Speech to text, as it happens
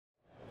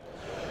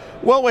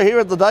Well, we're here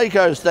at the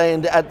Dayco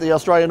stand at the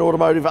Australian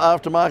Automotive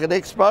Aftermarket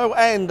Expo,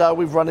 and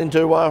we've run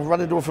into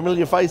a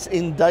familiar face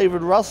in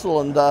David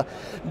Russell. And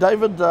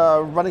David,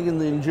 running in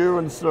the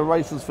endurance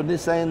races for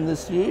Nissan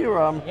this year.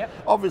 Yep.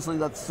 Obviously,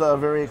 that's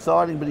very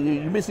exciting, but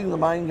you're missing the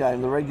main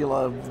game, the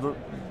regular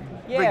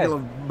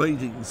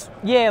meetings.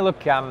 Yeah,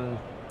 look,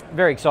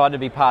 very excited to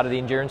be part of the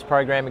endurance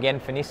program again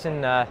for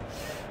Nissan.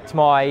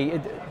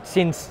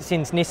 Since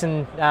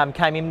Nissan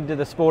came into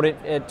the sport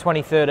at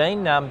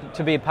 2013,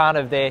 to be a part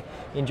of their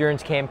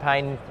endurance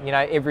campaign,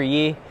 every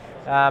year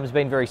has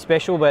been very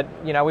special. But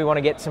we want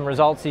to get some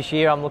results this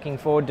year. I'm looking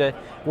forward to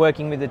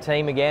working with the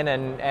team again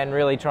and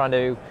really trying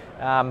to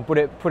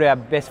put our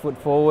best foot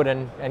forward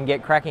and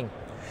get cracking.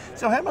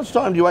 So, how much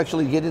time do you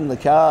actually get in the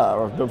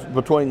car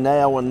between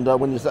now and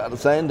when you start the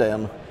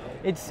Sandown?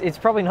 It's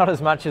probably not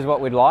as much as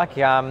what we'd like.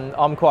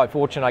 I'm quite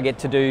fortunate. I get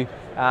to do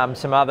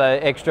some other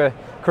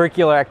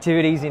extracurricular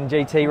activities in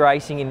GT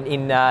racing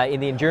in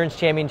the Endurance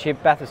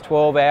Championship, Bathurst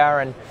 12 Hour,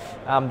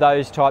 and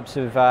those types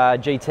of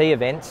GT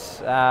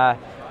events.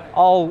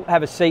 I'll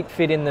have a seat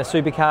fit in the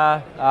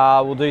Supercar.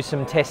 We'll do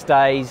some test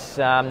days.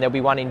 There'll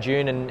be one in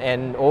June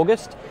and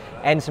August,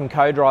 and some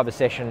co-driver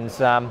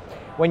sessions.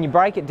 When you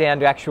break it down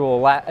to actual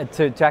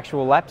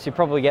laps, you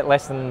probably get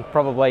less than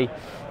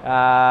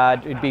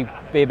it'd be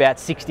about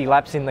 60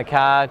 laps in the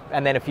car,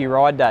 and then a few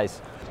ride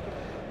days.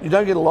 You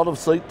don't get a lot of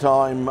seat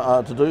time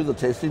to do the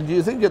testing. Do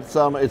you think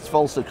it's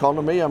false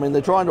economy? I mean,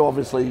 they're trying to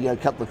obviously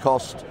cut the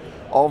cost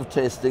of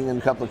testing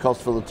and cut the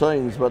cost for the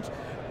teams, but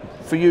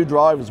for you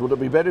drivers, would it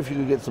be better if you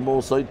could get some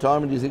more seat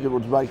time? And do you think it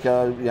would make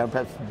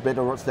perhaps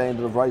better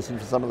standard of racing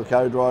for some of the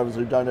co-drivers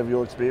who don't have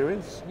your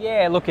experience?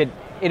 Yeah, look,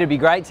 it'd be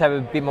great to have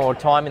a bit more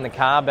time in the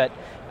car, but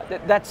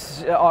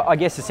that's, I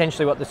guess,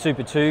 essentially what the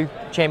Super 2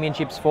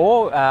 Championship's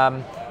for,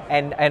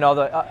 and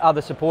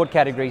other support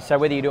categories. So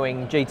whether you're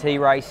doing GT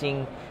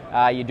racing,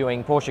 you're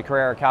doing Porsche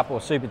Carrera Cup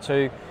or Super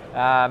 2,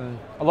 a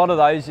lot of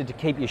those are to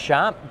keep you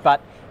sharp. But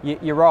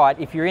you're right,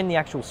 if you're in the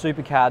actual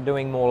supercar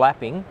doing more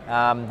lapping,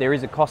 there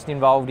is a cost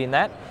involved in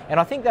that, and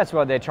I think that's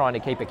why they're trying to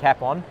keep a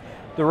cap on.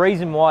 The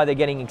reason why they're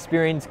getting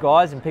experienced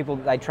guys and people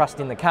that they trust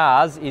in the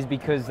cars is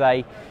because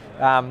they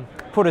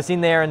put us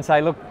in there and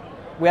say, look,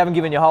 we haven't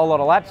given you a whole lot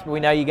of laps, but we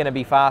know you're going to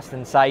be fast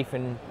and safe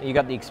and you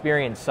got the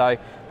experience. So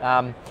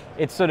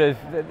it's sort of,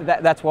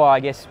 that's why I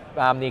guess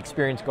the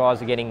experienced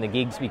guys are getting the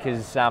gigs,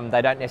 because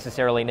they don't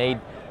necessarily need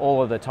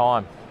all of the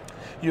time.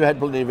 You had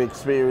plenty of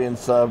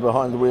experience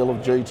behind the wheel of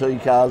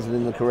GT cars and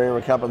in the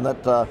Carrera Cup and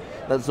that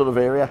sort of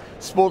area.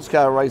 Sports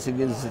car racing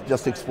is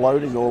just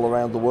exploding all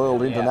around the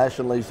world,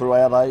 internationally,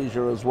 throughout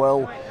Asia as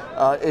well.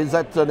 Is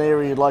that an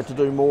area you'd like to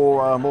do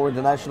more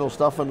international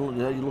stuff, and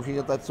you're looking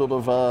at that sort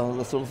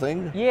of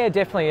thing? Yeah,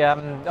 definitely.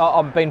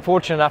 I've been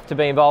fortunate enough to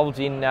be involved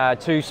in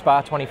 2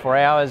 Spa 24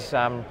 hours,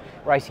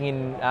 racing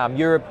in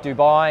Europe,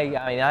 Dubai,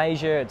 in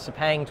Asia, at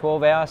Sepang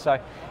 12 hours. So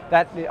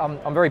that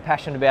I'm very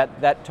passionate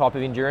about that type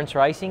of endurance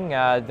racing.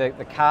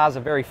 The cars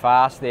are very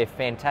fast. They're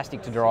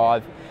fantastic to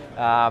drive.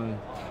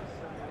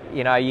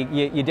 You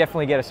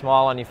definitely get a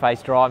smile on your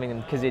face driving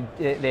them, because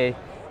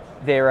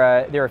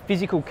they're a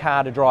physical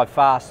car to drive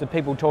fast. So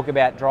people talk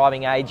about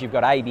driving age, you've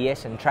got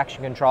ABS and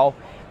traction control,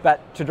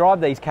 but to drive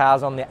these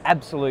cars on the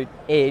absolute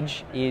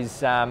edge is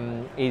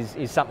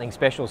something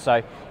special.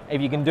 So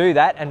if you can do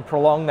that and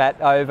prolong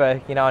that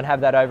over, and have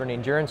that over an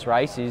endurance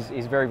race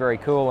is very, very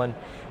cool. And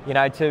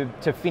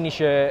to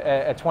finish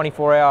a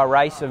 24-hour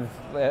race of,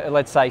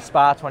 let's say,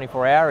 Spa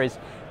 24 Hour is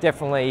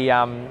definitely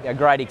a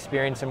great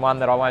experience, and one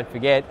that I won't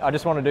forget. I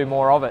just want to do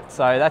more of it.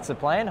 So that's the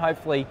plan.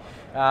 Hopefully,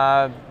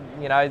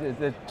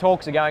 the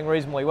talks are going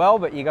reasonably well,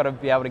 but you've got to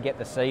be able to get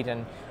the seat,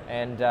 and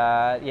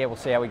we'll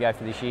see how we go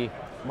for this year.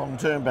 Long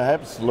term,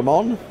 perhaps, Le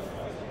Mans?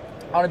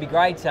 Oh, it'd be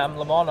great.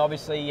 Le Mans,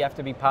 obviously, you have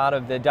to be part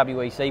of the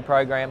WEC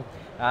program.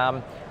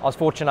 I was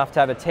fortunate enough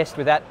to have a test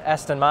with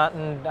Aston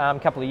Martin a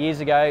couple of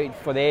years ago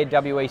for their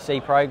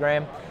WEC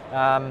program.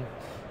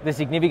 The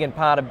significant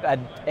part of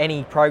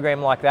any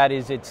program like that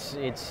is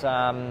it's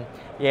a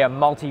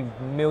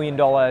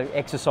multi-million-dollar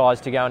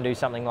exercise to go and do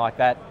something like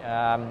that.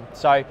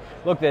 So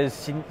look,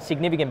 there's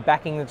significant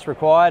backing that's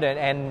required,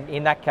 and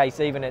in that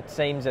case, even it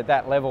seems at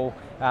that level,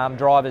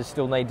 drivers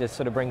still need to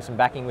sort of bring some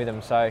backing with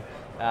them. So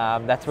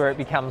that's where it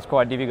becomes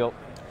quite difficult.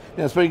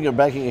 Now, speaking of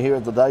backing here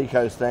at the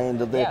Dayco stand,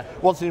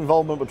 what's the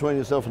involvement between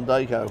yourself and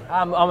Dayco?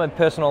 I'm a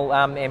personal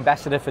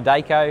ambassador for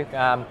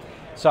Dayco.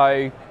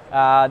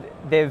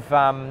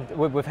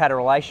 We've had a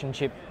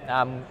relationship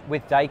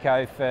with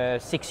Dayco for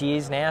 6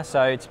 years now,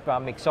 so it's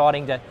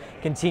exciting to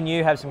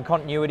have some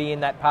continuity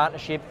in that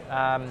partnership.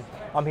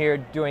 I'm here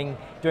doing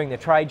the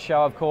trade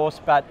show, of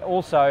course, but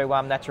also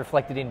that's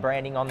reflected in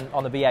branding on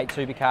the V8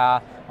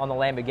 Supercar, on the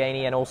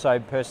Lamborghini, and also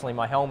personally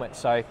my helmet.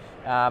 So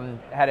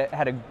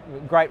had a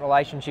great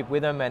relationship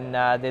with them, and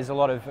there's a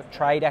lot of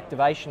trade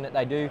activation that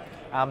they do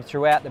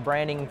throughout the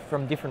branding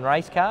from different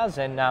race cars,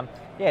 and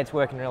it's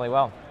working really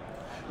well.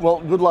 Well,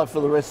 good luck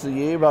for the rest of the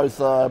year, both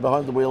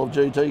behind the wheel of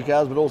GT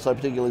cars, but also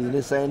particularly the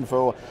Nissan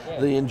for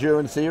the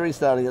Endurance Series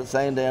starting at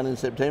Sandown in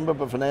September.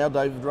 But for now,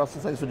 David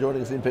Russell, thanks for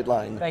joining us in Pit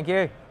Lane. Thank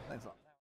you.